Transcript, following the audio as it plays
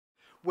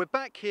We're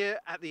back here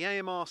at the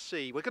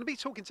AMRC. We're going to be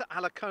talking to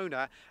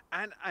Alicona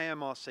and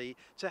AMRC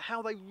to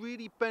how they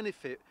really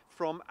benefit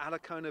from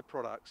Alicona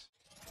products.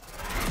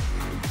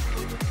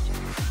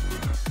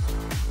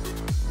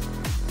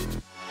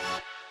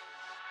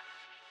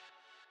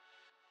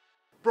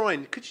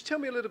 Brian, could you tell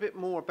me a little bit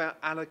more about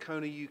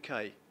Alicona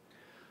UK?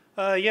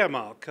 Yeah,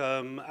 Mark.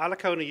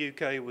 Alicona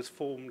UK was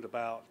formed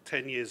about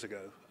 10 years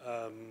ago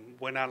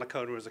when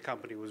Alicona as a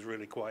company was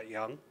really quite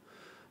young.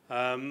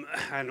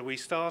 And we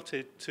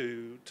started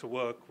to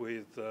work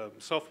with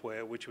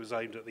software which was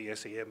aimed at the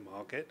SEM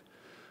market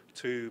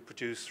to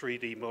produce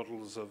 3D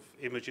models of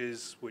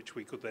images which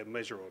we could then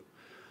measure on.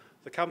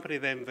 The company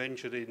then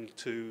ventured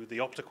into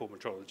the optical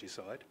metrology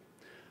side.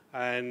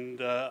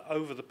 And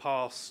over the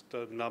past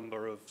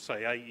number of,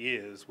 say, 8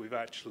 years, we've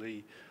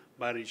actually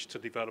managed to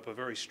develop a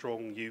very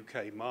strong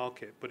UK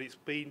market, but it's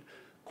been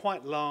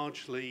quite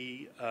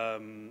largely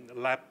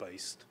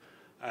lab-based.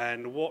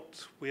 And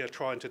what we are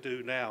trying to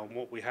do now, and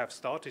what we have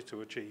started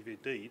to achieve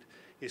indeed,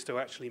 is to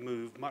actually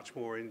move much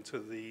more into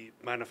the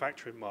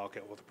manufacturing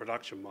market or the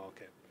production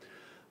market.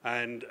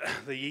 And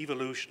the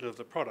evolution of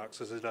the products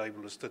has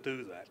enabled us to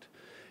do that.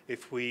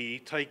 If we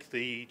take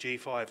the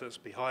G5 that's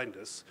behind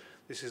us,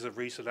 this is a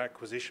recent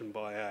acquisition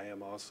by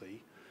AMRC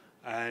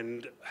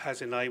and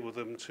has enabled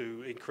them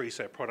to increase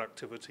their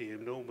productivity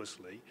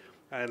enormously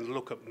and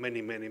look at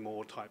many, many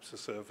more types of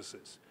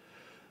services.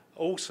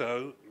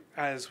 Also,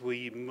 as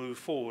we move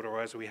forward,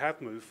 or as we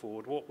have moved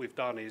forward, what we've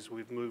done is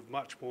we've moved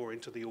much more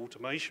into the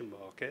automation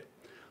market.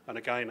 And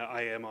again, at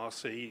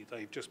AMRC,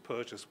 they've just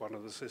purchased one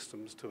of the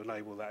systems to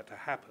enable that to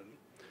happen.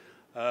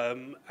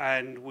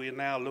 And we're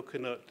now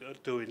looking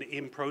at doing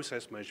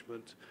in-process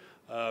measurement,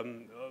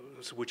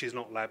 which is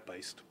not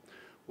lab-based.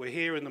 We're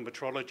here in the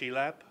metrology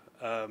lab.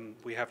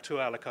 We have 2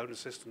 Alicona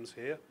systems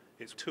here.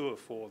 It's 2 of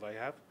 4 they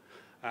have.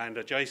 And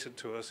adjacent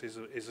to us is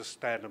a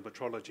standard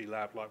metrology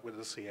lab, like with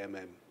the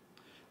CMM.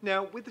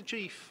 Now, with the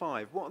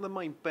G5, what are the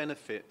main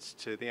benefits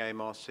to the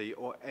AMRC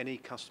or any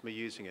customer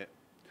using it?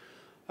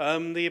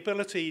 The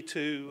ability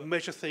to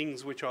measure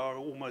things which are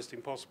almost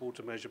impossible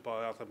to measure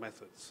by other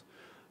methods.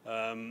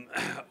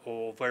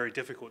 Or very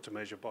difficult to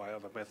measure by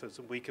other methods.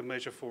 And we can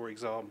measure, for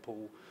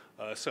example,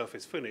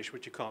 surface finish,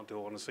 which you can't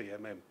do on a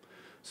CMM.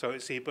 So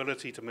it's the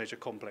ability to measure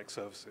complex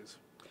surfaces.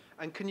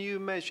 And can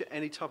you measure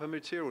any type of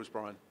materials,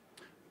 Brian?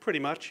 Pretty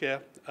much, yeah.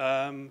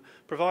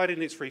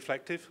 Providing it's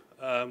reflective,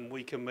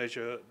 we can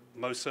measure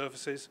most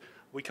surfaces.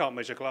 We can't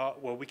measure glass.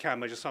 Well, we can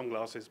measure some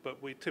glasses,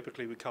 but we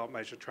can't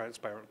measure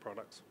transparent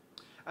products.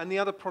 And the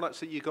other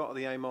products that you got at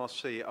the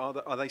AMRC,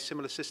 are they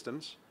similar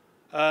systems?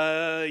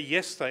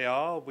 Yes, they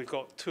are. We've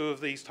got 2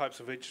 of these types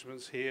of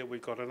instruments here.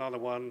 We've got another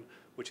one,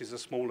 which is a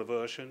smaller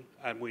version,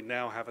 and we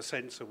now have a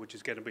sensor which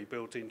is going to be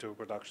built into a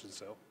production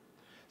cell.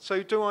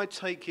 So do I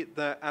take it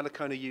that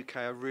Alicona UK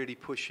are really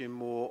pushing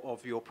more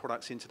of your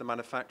products into the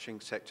manufacturing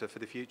sector for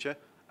the future?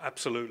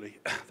 Absolutely.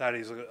 That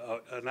is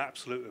an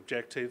absolute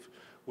objective.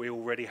 We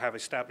already have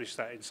established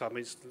that in some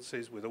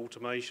instances with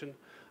automation,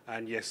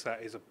 and yes,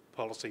 that is a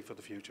policy for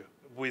the future.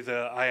 With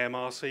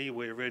AMRC,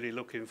 we're really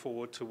looking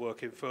forward to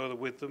working further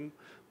with them.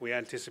 We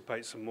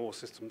anticipate some more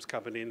systems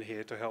coming in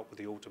here to help with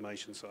the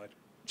automation side.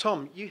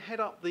 Tom, you head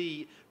up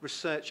the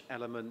research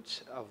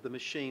element of the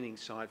machining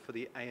side for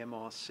the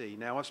AMRC.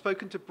 Now, I've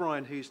spoken to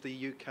Brian, who's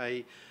the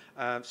UK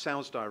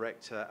sales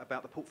director,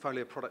 about the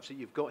portfolio of products that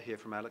you've got here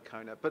from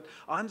Alicona. But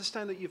I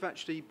understand that you've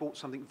actually bought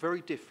something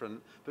very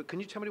different. But can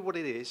you tell me what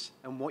it is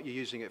and what you're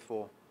using it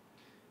for?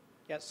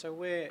 Yeah, so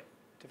we're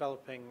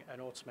developing an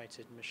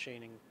automated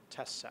machining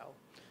test cell,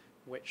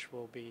 which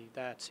will be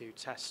there to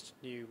test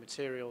new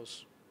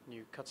materials,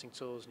 new cutting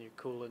tools, new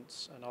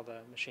coolants, and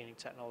other machining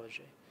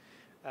technology.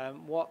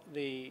 What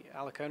the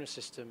Alicona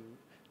system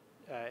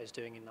is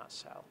doing in that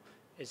cell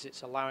is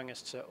it's allowing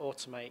us to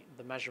automate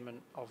the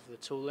measurement of the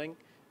tooling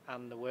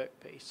and the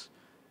workpiece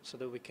so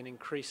that we can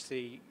increase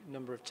the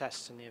number of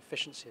tests and the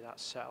efficiency of that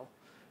cell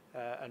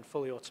and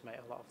fully automate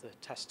a lot of the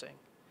testing.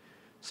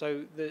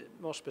 So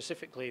more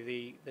specifically,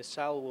 the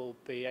cell will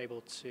be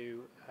able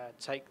to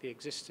take the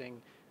existing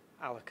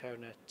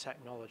Alicona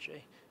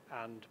technology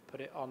and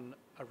put it on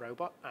a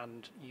robot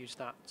and use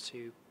that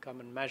to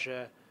come and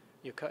measure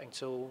your cutting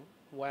tool,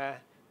 wear,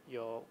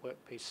 your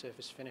workpiece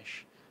surface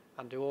finish,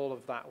 and do all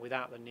of that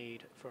without the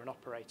need for an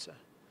operator.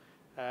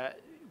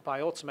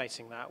 By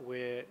automating that,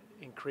 we're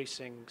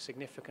increasing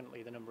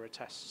significantly the number of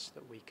tests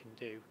that we can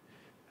do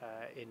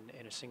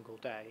in a single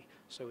day,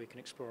 so we can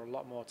explore a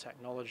lot more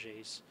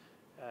technologies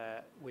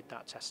with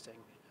that testing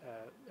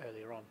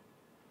earlier on.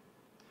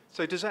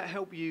 So does that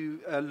help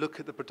you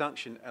look at the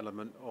production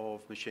element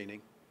of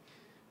machining?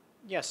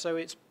 Yes, so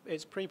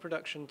it's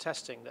pre-production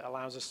testing that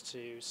allows us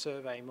to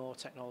survey more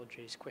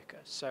technologies quicker.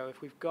 So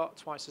if we've got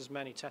twice as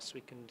many tests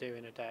we can do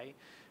in a day,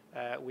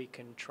 we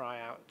can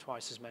try out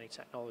twice as many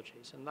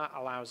technologies, and that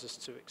allows us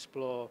to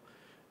explore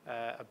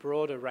a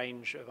broader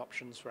range of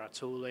options for our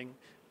tooling,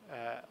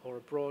 or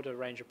a broader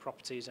range of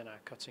properties in our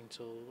cutting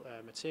tool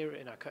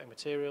material, in our cutting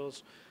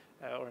materials,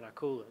 or in our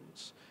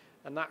coolants.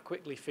 And that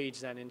quickly feeds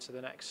then into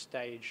the next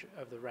stage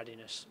of the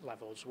readiness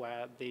levels,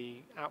 where the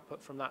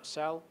output from that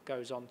cell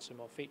goes on to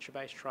more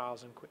feature-based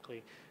trials, and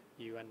quickly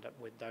you end up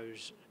with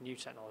those new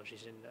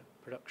technologies in the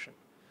production.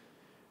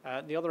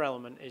 The other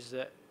element is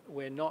that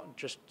we're not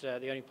just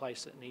the only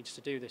place that needs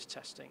to do this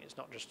testing. It's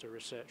not just a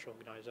research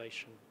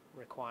organisation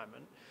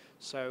requirement.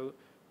 So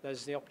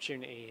there's the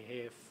opportunity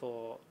here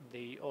for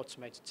the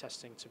automated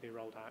testing to be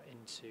rolled out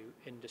into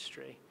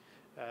industry,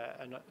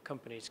 and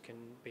companies can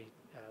be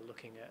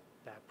looking at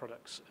their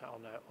products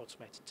on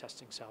automated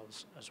testing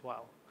cells as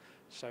well.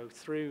 So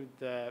through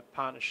the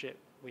partnership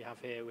we have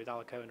here with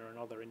Alicona and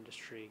other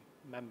industry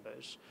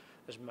members,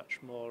 there's much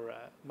more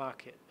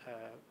market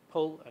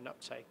pull and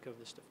uptake of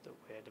the stuff that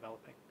we're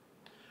developing.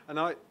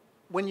 And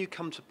when you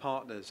come to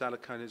partners,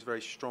 Alicona is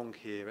very strong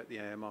here at the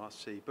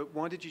AMRC, but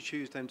why did you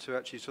choose them to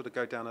actually sort of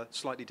go down a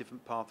slightly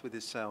different path with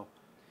this cell?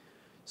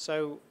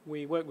 So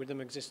we work with them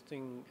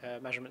existing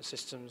measurement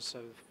systems. So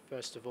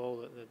first of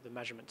all, the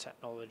measurement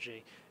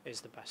technology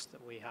is the best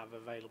that we have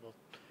available.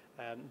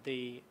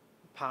 The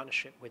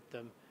partnership with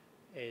them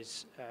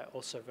is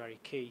also very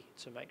key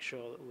to make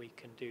sure that we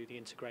can do the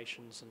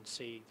integrations and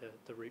see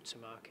the route to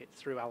market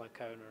through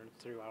Alicona and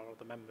through our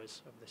other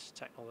members of this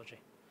technology.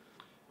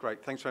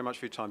 Great. Thanks very much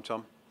for your time,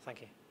 Tom.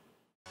 Thank you.